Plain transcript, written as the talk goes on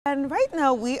And right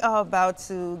now we are about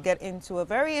to get into a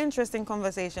very interesting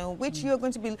conversation, which you're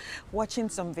going to be watching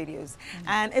some videos.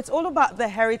 And it's all about the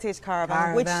Heritage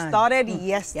Caravan, which started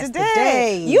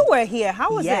yesterday. You were here.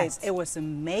 How was it? Yes, it was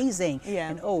amazing. Yeah.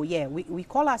 And oh yeah, we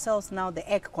call ourselves now the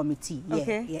Egg Committee. Yeah,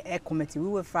 Okay. Yeah, Egg Committee. We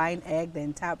were frying egg the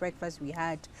entire breakfast. We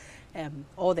had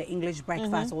all the English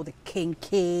breakfast, all the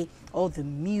kinky, all the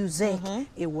music.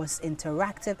 It was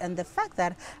interactive. And the fact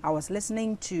that I was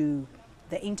listening to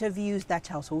the interviews that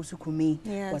Charles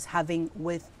Osukumi was having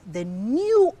with the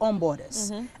new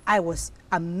onboarders, I was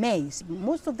amazed.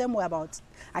 Most of them were about,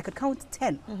 I could count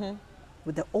 10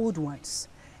 with the old ones,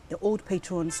 the old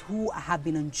patrons who have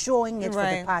been enjoying it for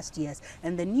the past years,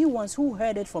 and the new ones who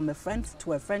heard it from a friend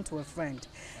to a friend to a friend.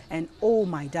 And oh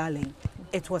my darling,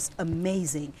 it was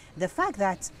amazing. The fact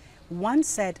that one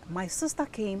said, my sister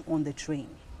came on the train.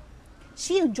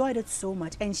 She enjoyed it so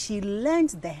much, and she learned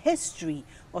the history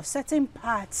of certain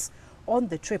parts on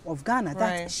the trip of Ghana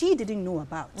that she didn't know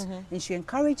about. And she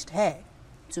encouraged her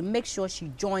to make sure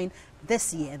she joined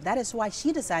this year. And that is why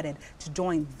she decided to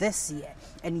join this year.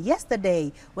 And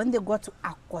yesterday, when they got to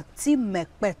Akwati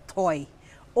Mekpetoy,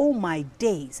 oh my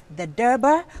days, the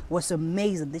Durbar was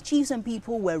amazing. The chiefs and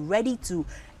people were ready to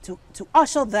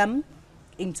usher them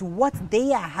into what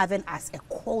they are having as a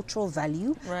cultural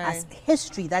value, as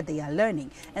history that they are learning.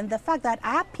 And the fact that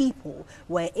our people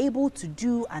were able to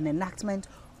do an enactment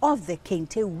of the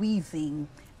kente weaving,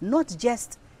 not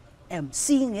just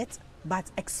seeing it,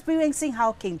 but experiencing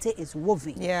how kente is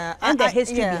woven, and the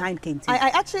history behind kente. I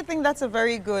actually think that's a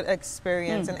very good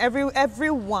experience, and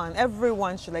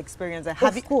everyone should experience it.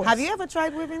 Have you ever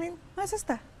tried weaving it? My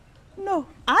sister? No.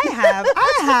 I have.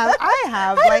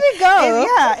 How did it go?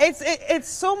 It's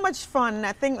so much fun.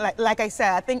 I think, like I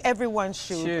said, I think everyone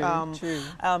should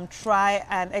try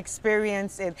and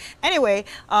experience it. Anyway,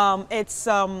 it's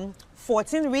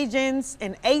 14 regions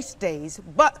in 8 days,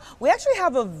 but we actually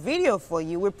have a video for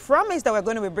you. We promised that we're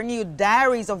going to be bringing you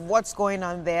diaries of what's going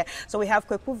on there. So we have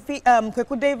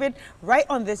Kweku David right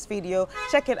on this video.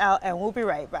 Check it out, and we'll be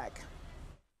right back.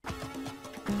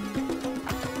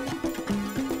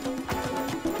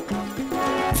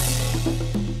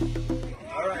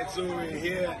 So we're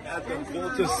here at the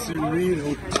Volta Serene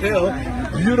Hotel.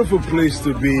 Beautiful place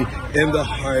to be in the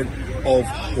heart of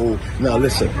Ho. Now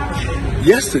listen,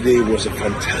 yesterday was a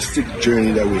fantastic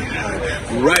journey that we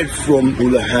had right from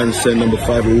Ula Hansen, number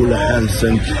 5 Ula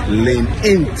Hansen Lane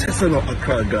in Tesano,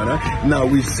 Accra, Ghana. Now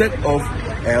we set off,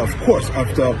 of course,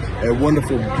 after a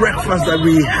wonderful breakfast that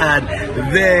we had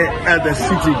there at the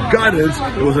Citi Gardens.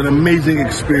 It was an amazing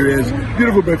experience,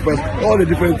 beautiful breakfast, all the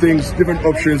different things, different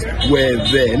options were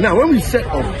there. Now when we set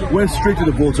off, went straight to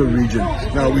the Volta region.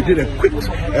 Now we did a quick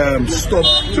stop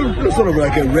to sort of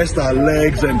like rest our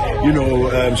legs and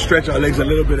stretch our legs a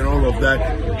little bit and all of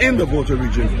that in the Volta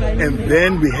region, and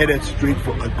then we headed straight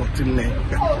for Agotine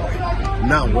Petoy.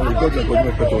 Now when we got to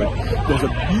Agotine Petoy, there was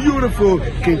a beautiful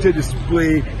kente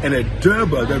display and a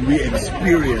Durbar that we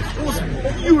experienced. It was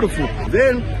beautiful.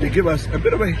 Then they give us a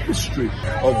bit of a history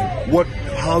of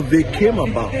how they came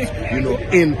about,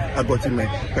 in Agotine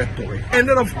Petoy. And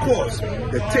then of course,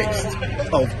 the taste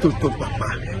of Toto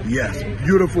Papa. Yes,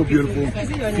 beautiful, beautiful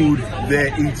food there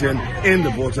eaten in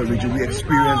the Volta region. We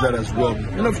experienced that as well.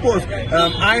 And of course,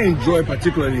 I enjoy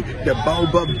particularly the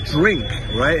baobab drink,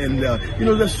 right? And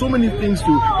there's so many things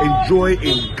to enjoy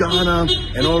in Ghana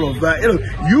and all of that.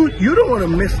 You don't want to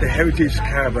miss the Heritage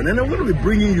Caravan, and I'm going to be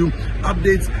bringing you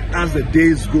updates as the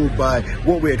days go by,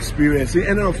 what we're experiencing.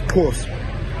 And then of course,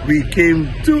 we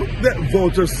came to the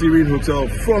Volta Serene Hotel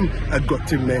from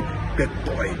Agotime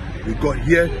Petoy. We got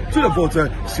here to the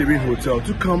Volta Serene Hotel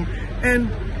to come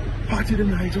and party the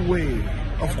night away.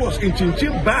 Of course,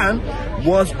 Inchin Band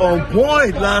was on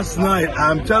point last night.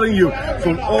 I'm telling you,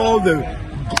 from all the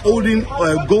golden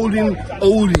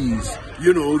oldies,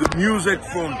 the music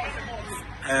from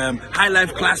High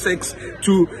Life Classics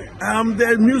to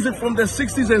the music from the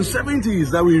 60s and 70s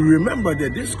that we remember, the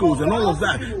discos and all of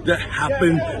that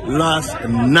happened last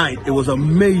night. It was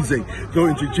amazing.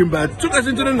 Going to Jimba took us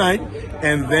into the night,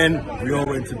 and then we all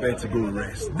went to bed to go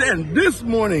rest. Then this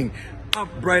morning, up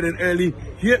bright and early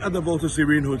here at the Volta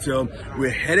Serene Hotel,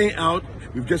 we're heading out.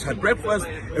 We've just had breakfast.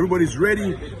 Everybody's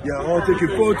ready. They're all taking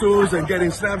photos and getting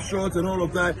snapshots and all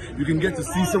of that. You can get to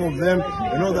see some of them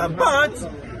and all that.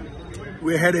 But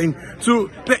we're heading to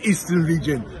the Eastern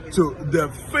region, to the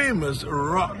famous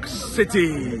Rock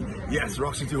City. Yes,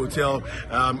 Rock City Hotel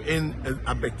in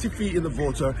Abetifi in the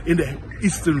Volta, in the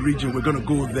Eastern region. We're going to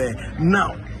go there.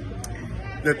 Now,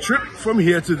 the trip from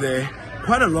here to there,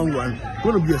 quite a long one,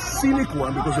 going to be a scenic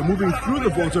one because we're moving through the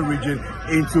Volta region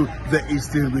into the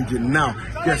Eastern region. Now,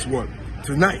 guess what?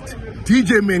 Tonight,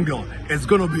 DJ Mingle is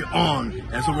going to be on,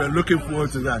 and so we're looking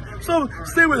forward to that. So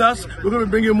stay with us. We're going to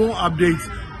bring you more updates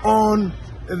on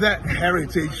that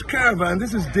Heritage Caravan.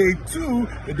 This is day 2,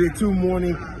 the day 2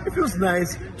 morning. It feels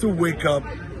nice to wake up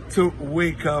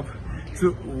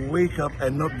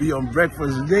and not be on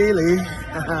breakfast daily.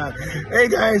 Hey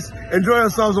guys, enjoy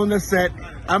yourselves on the set.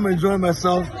 I'm enjoying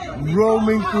myself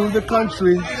roaming through the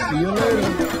country. See you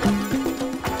later.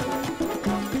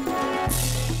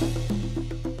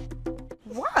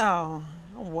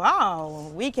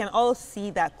 Wow, we can all see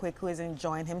that Kweku is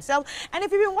enjoying himself. And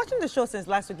if you've been watching the show since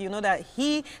last week, you know that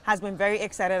he has been very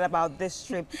excited about this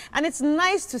trip. And it's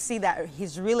nice to see that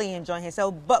he's really enjoying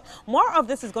himself. But more of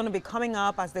this is going to be coming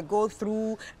up as they go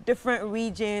through different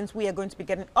regions. We are going to be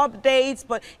getting updates.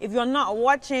 But if you're not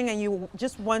watching and you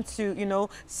just want to,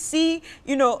 see,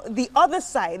 the other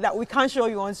side that we can't show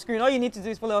you on screen, all you need to do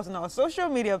is follow us on our social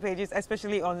media pages,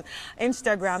 especially on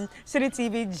Instagram, Citi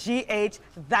TV GH.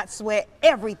 That's where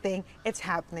everything it's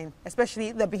happening,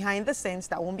 especially the behind the scenes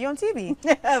that won't be on TV.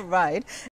 Right.